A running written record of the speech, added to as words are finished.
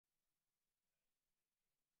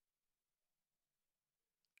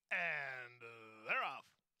And they're off.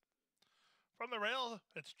 From the rail,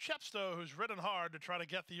 it's Chepstow who's ridden hard to try to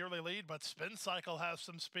get the early lead, but Spin Cycle has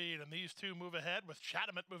some speed, and these two move ahead with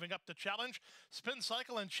Chatham moving up to challenge. Spin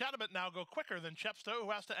Cycle and Chatham now go quicker than Chepstow,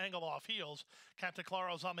 who has to angle off heels.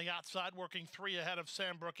 Cantaclaro's on the outside, working 3 ahead of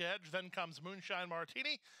Sandbrook Edge. Then comes Moonshine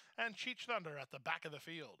Martini and Cheech Thunder at the back of the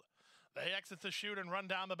field. They exit the chute and run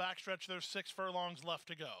down the backstretch. There's 6 furlongs left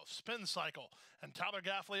to go. Spin Cycle and Tyler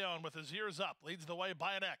Gaffleone with his ears up leads the way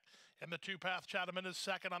by a neck. In the two-path, Chatham is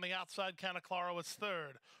second. On the outside, Cantaclaro is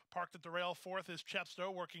third. Parked at the rail, fourth is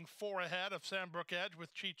Chepstow, working 4 ahead of Sandbrook Edge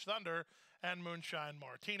with Cheech Thunder and Moonshine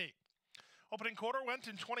Martini. Opening quarter went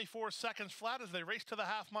in 24 seconds flat as they raced to the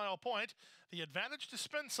half-mile point. The advantage to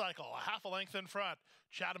Spin Cycle, a half a length in front.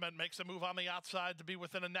 Chatham makes a move on the outside to be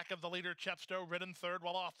within a neck of the leader. Chepstow ridden third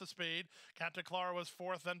while off the speed. Cantaclara was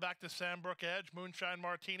fourth, then back to Sandbrook Edge. Moonshine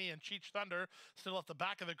Martini and Cheech Thunder still at the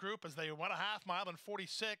back of the group as they went a half mile in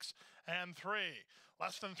 46 and 3.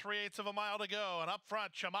 Less than 3/8 of a mile to go, and up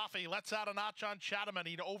front, Chamafi lets out a notch on Chatham, and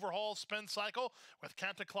he'd overhaul Spin Cycle with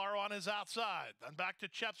Cantaclaro on his outside. Then back to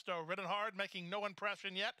Chepstow, ridden hard, making no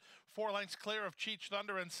impression yet. 4 lengths clear of Cheech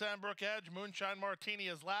Thunder and Sandbrook Edge. Moonshine Martini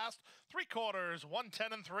is last. 3/4,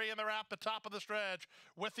 1:10 and 3, and they're at the top of the stretch.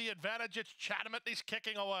 With the advantage, it's Chatham, he's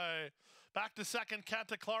kicking away. Back to second,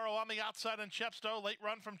 Cantaclaro on the outside, and Chepstow. Late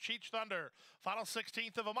run from Cheech Thunder. Final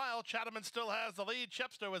 16th of a mile. Chatham still has the lead.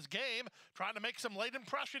 Chepstow is game, trying to make some late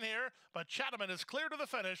impression here, but Chatham is clear to the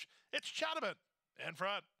finish. It's Chatham in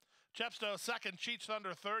front. Chepstow second, Cheech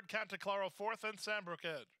Thunder third, Cantaclaro fourth, and Sandbrook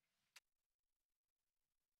Edge.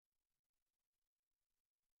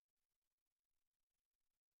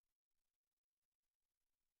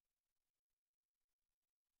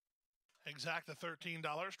 Exacta $13,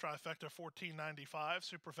 trifecta $14.95,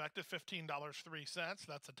 superfecta $15.03.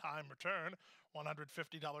 That's a time return,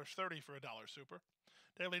 $150.30 for a dollar super.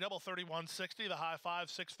 Daily double $31.60, the high five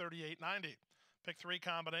 $638.90. Pick 3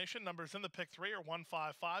 combination numbers in the pick 3 are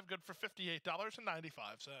 155, good for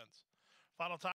 $58.95. Final time.